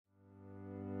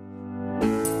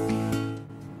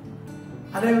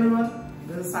Hello everyone,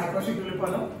 this is from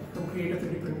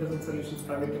Kreator3d Printers and Solutions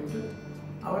Private Limited.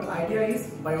 Our idea is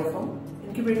Bioform,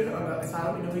 incubated under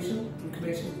SRM Innovation,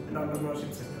 Incubation and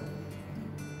Entrepreneurship Center.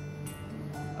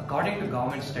 According to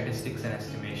government statistics and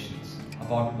estimations,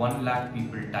 about 1 lakh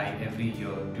people die every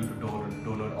year due to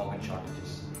donor organ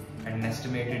shortages, and an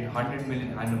estimated 100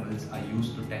 million animals are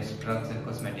used to test drugs and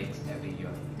cosmetics every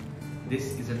year.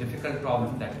 This is a difficult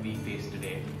problem that we face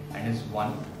today and is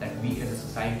one that we as a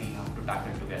society have to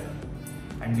tackle together.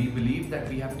 And we believe that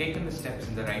we have taken the steps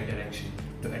in the right direction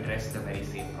to address the very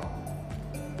same problem.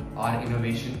 Our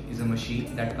innovation is a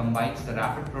machine that combines the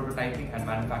rapid prototyping and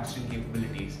manufacturing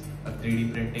capabilities of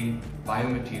 3D printing,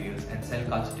 biomaterials and cell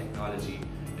culture technology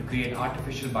to create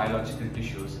artificial biological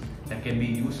tissues that can be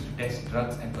used to test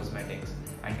drugs and cosmetics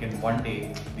and can one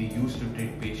day be used to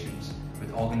treat patients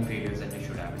with organ failures and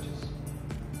tissue damages.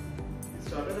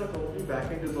 We started our company back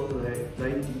in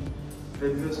 2019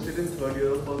 when we were still in third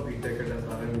year of our BTech at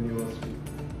SRM University.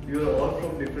 We were all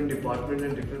from different departments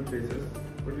and different places,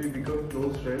 but we became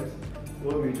close friends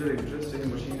who have mutual interest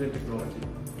in machines and technology.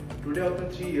 Today, after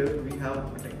 3 years, we have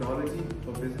a technology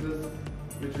for business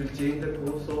which will change the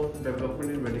course of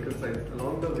development in medical science.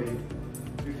 Along the way,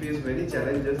 we faced many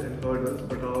challenges and hurdles,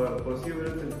 but our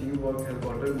perseverance and teamwork has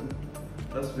gotten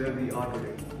us where we are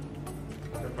today.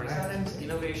 SRM's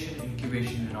Innovation,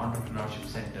 Incubation and Entrepreneurship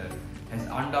Center has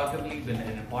undoubtedly been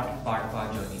an important part of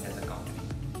our journey as a company.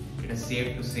 It is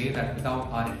safe to say that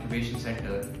without our incubation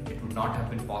center, it would not have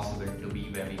been possible to be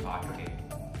where we are today.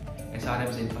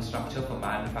 SRM's infrastructure for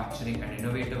manufacturing and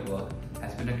innovative work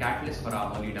has been a catalyst for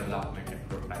our early development and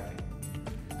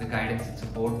prototyping. The guidance and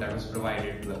support that was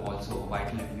provided were also a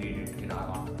vital ingredient in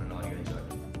our entrepreneurial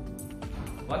journey.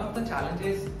 One of the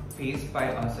challenges faced by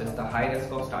us is the high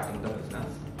risk of starting the business.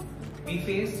 We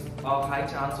face a high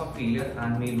chance of failure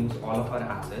and may lose all of our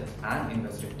assets and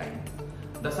invested time.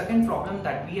 The second problem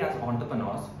that we as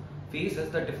entrepreneurs face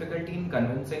is the difficulty in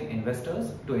convincing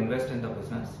investors to invest in the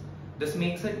business. This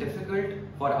makes it difficult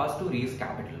for us to raise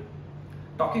capital.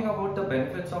 Talking about the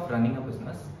benefits of running a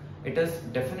business, it is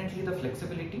definitely the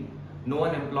flexibility. No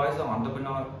one employs an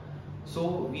entrepreneur,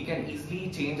 so we can easily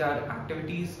change our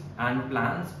activities and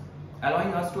plans,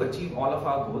 allowing us to achieve all of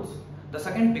our goals. The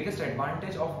second biggest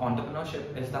advantage of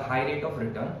entrepreneurship is the high rate of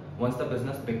return once the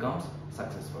business becomes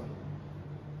successful.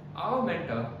 Our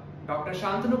mentor, Dr.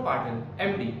 Shantanu Patil,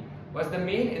 MD, was the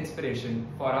main inspiration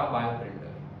for our bioprinter.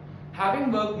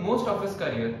 Having worked most of his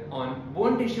career on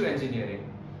bone tissue engineering,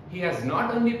 he has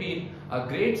not only been a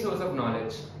great source of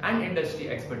knowledge and industry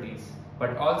expertise,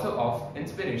 but also of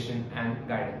inspiration and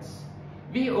guidance.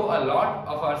 We owe a lot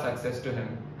of our success to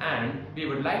him, and we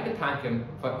would like to thank him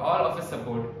for all of his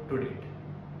support to date.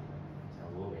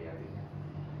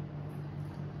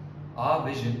 Our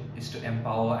vision is to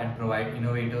empower and provide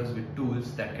innovators with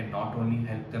tools that can not only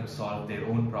help them solve their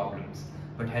own problems,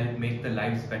 but help make the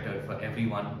lives better for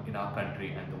everyone in our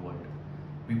country and the world.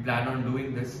 We plan on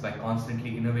doing this by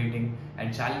constantly innovating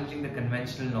and challenging the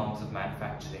conventional norms of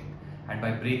manufacturing, and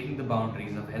by breaking the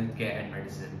boundaries of healthcare and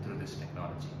medicine through this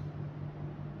technology.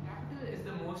 Capital is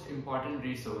the most important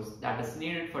resource that is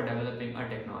needed for developing a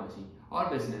technology or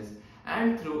business,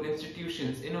 and through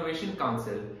institutions Innovation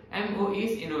Council,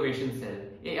 MOE's Innovation Cell,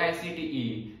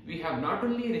 AICTE, we have not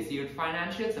only received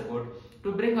financial support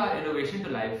to bring our innovation to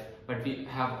life, but we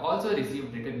have also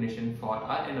received recognition for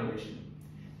our innovation.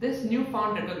 This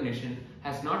newfound recognition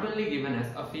has not only given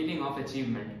us a feeling of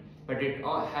achievement, but it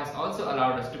has also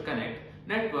allowed us to connect,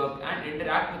 network and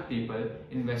interact with people,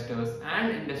 investors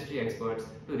and industry experts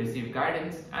to receive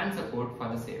guidance and support for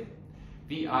the same.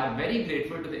 We are very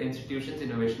grateful to the institution's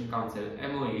Innovation Council,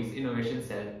 MOE's Innovation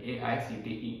Cell,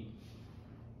 AICTE.